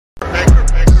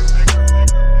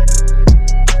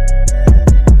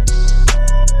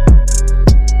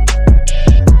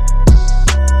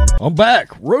I'm back.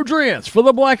 Rodrance for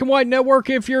the Black and White Network.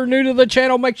 If you're new to the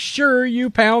channel, make sure you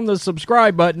pound the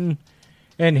subscribe button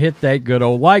and hit that good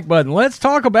old like button. Let's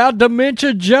talk about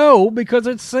Dementia Joe, because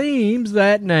it seems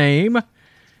that name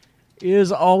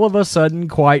is all of a sudden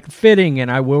quite fitting,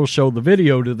 and I will show the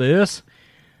video to this,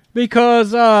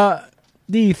 because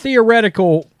the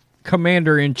theoretical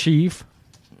commander-in-chief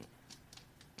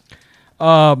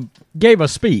gave a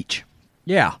speech.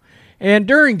 Yeah. And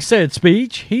during said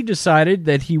speech, he decided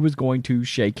that he was going to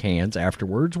shake hands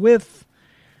afterwards with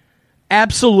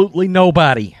absolutely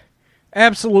nobody.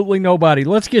 Absolutely nobody.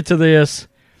 Let's get to this.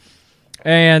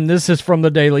 And this is from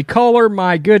the Daily Caller.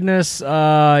 My goodness.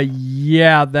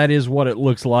 Yeah, that is what it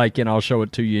looks like, and I'll show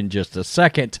it to you in just a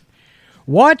second.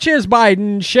 Watch as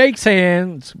Biden shakes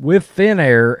hands with thin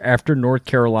air after North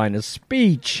Carolina's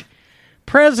speech.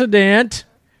 President,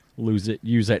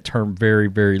 use that term very,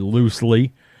 very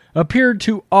loosely, appeared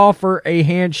to offer a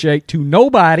handshake to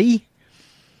nobody,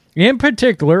 in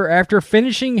particular after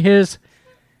finishing his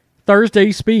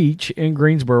Thursday speech in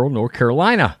Greensboro, North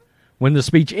Carolina. When the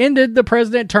speech ended, the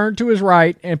president turned to his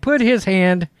right and put his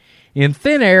hand in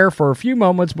thin air for a few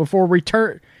moments before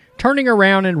turning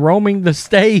around and roaming the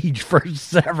stage for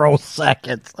several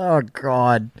seconds. Oh,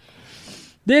 God.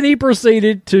 Then he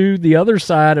proceeded to the other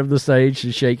side of the stage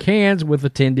to shake hands with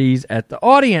attendees at the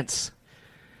audience.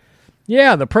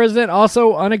 Yeah, the president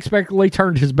also unexpectedly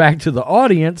turned his back to the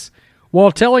audience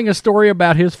while telling a story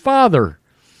about his father.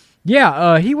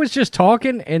 Yeah, he was just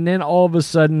talking, and then all of a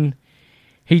sudden,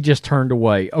 he just turned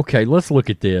away. Okay, let's look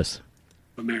at this.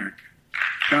 America.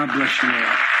 God bless you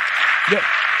all. Yep.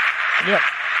 Yep.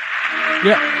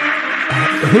 Yep.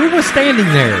 Who was standing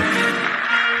there?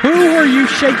 Who were you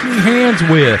shaking hands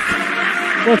with?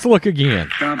 Let's look again.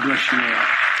 God bless you all.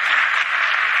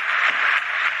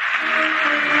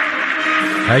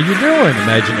 How you doing,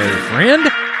 imaginary friend?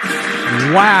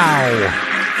 Wow.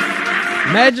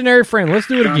 Imaginary friend, let's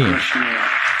do it again.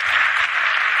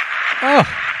 Oh.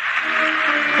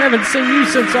 Haven't seen you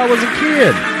since I was a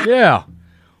kid. Yeah.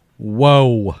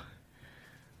 Whoa.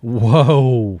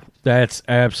 Whoa. That's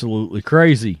absolutely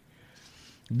crazy.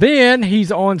 Then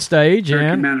he's on stage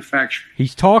and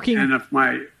he's talking. And if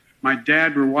my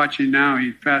dad were watching now,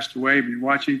 he passed away, but he's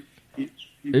watching. He's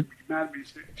mad at me. He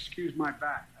said, "Excuse my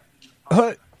back."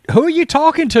 Who are you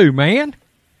talking to, man?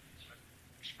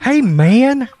 Hey,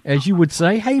 man, as you would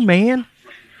say. Hey, man.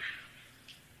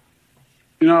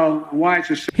 You know, why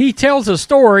it's a... He tells a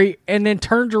story and then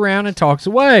turns around and talks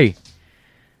away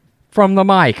from the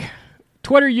mic.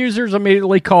 Twitter users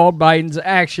immediately called Biden's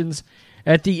actions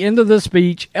at the end of the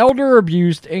speech elder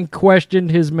abuse and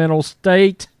questioned his mental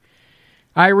state.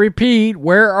 I repeat,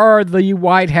 where are the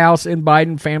White House and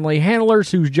Biden family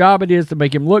handlers whose job it is to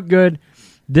make him look good?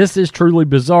 This is truly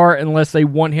bizarre unless they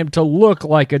want him to look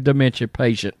like a dementia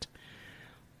patient.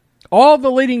 All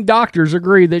the leading doctors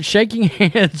agree that shaking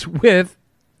hands with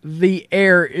the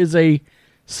air is a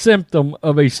symptom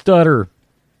of a stutter.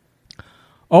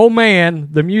 Oh man,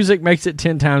 the music makes it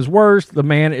 10 times worse. The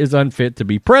man is unfit to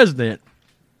be president.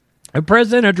 The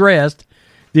president addressed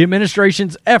the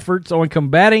administration's efforts on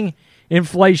combating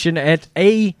inflation at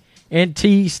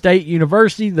A&T State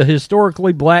University, the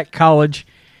historically black college,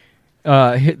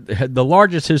 the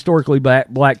largest historically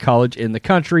black college in the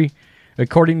country,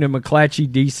 according to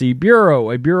McClatchy D.C.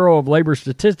 Bureau. A Bureau of Labor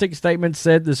Statistics statement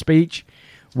said the speech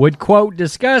would, quote,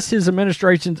 discuss his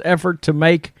administration's effort to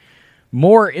make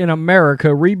more in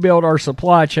America, rebuild our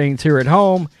supply chains here at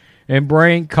home, and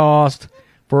bring cost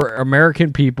for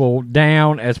American people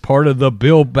down as part of the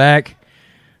Build Back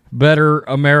Better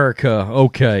America.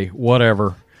 Okay,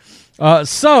 whatever.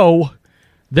 So,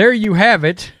 there you have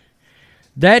it.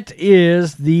 That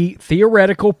is the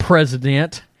theoretical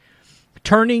president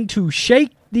turning to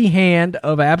shake the hand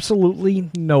of absolutely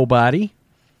nobody.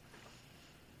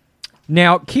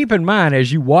 Now, keep in mind,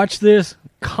 as you watch this,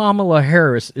 Kamala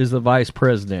Harris is the vice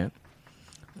president.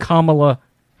 Kamala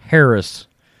Harris.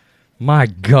 My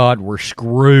God, we're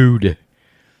screwed.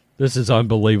 This is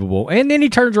unbelievable. And then he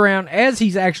turns around as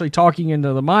he's actually talking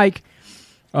into the mic,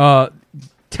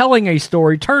 telling a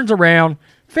story, turns around,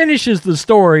 finishes the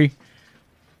story,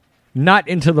 not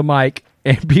into the mic,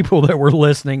 and people that were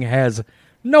listening has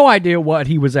no idea what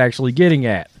he was actually getting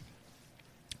at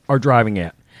or driving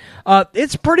at.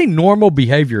 It's pretty normal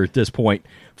behavior at this point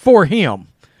for him.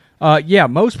 Yeah,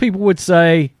 most people would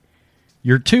say,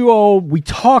 you're too old. We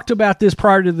talked about this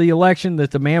prior to the election,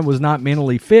 that the man was not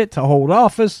mentally fit to hold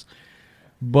office,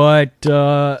 but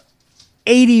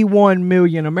 81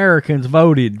 million Americans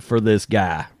voted for this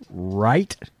guy,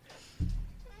 right?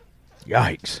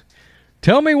 Yikes.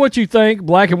 Tell me what you think,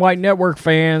 Black and White Network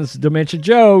fans. Dementia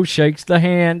Joe shakes the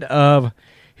hand of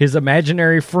his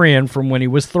imaginary friend from when he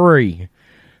was 3.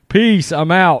 Peace. I'm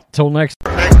out. Till next.